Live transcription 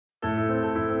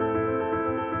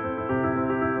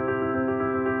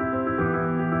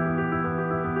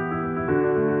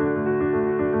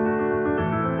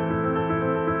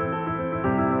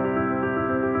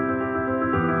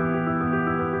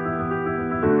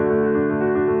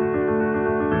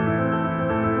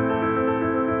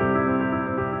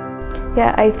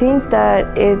Yeah, I think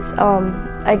that it's,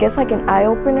 I guess, like an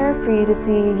eye-opener for you to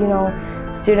see,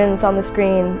 students on the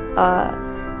screen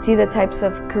see the types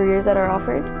of careers that are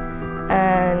offered,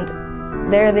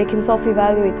 and there they can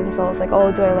self-evaluate themselves, like,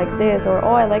 oh, do I like this, or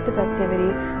oh, I like this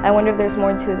activity, I wonder if there's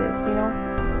more to this,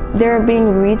 They're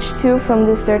being reached to from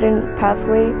this certain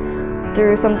pathway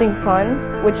through something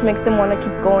fun, which makes them want to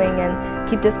keep going and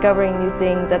keep discovering new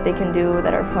things that they can do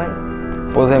that are fun.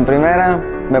 Pues en primera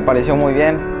me pareció muy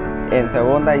bien, en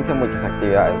segunda hice muchas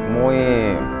actividades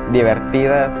muy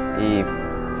divertidas y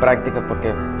prácticas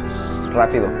porque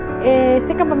rápido.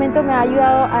 Este campamento me ha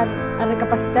ayudado a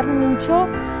recapacitar mucho,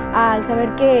 al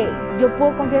saber que yo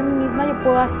puedo confiar en mí misma, yo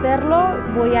puedo hacerlo,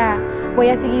 voy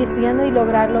a seguir estudiando y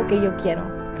lograr lo que yo quiero.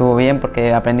 Estuvo bien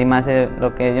porque aprendí más de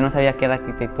lo que yo no sabía que era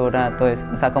arquitectura, todo eso,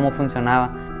 o sea, cómo funcionaba,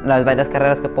 las varias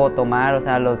carreras que puedo tomar, o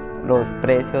sea, los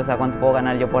precios, o sea, cuánto puedo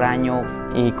ganar yo por año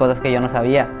y cosas que yo no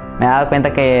sabía. Me he dado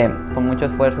cuenta que con mucho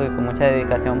esfuerzo y con mucha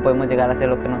dedicación podemos llegar a hacer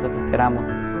lo que nosotros queramos.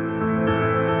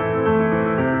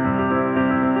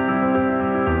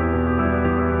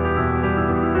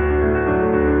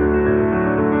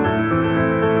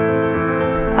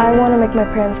 I want to make my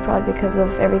parents proud because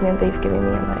of everything that they've given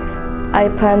me in life. I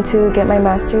plan to get my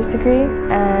master's degree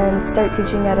and start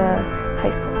teaching at a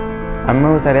high school. A mí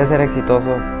me gustaría ser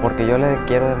exitoso porque yo le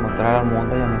quiero demostrar al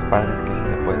mundo y a mis padres que sí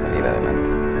se puede salir adelante.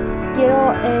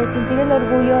 Quiero sentir el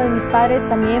orgullo de mis padres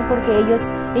también porque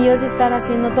ellos están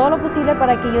haciendo todo lo posible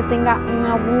para que yo tenga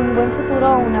un buen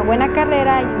futuro, una buena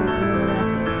carrera y un buen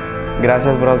asilo.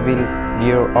 Gracias Brownsville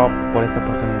Gear Up por esta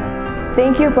oportunidad.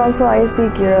 Thank you Brownsville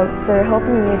ISD Gear Up for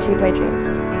helping me achieve my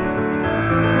dreams.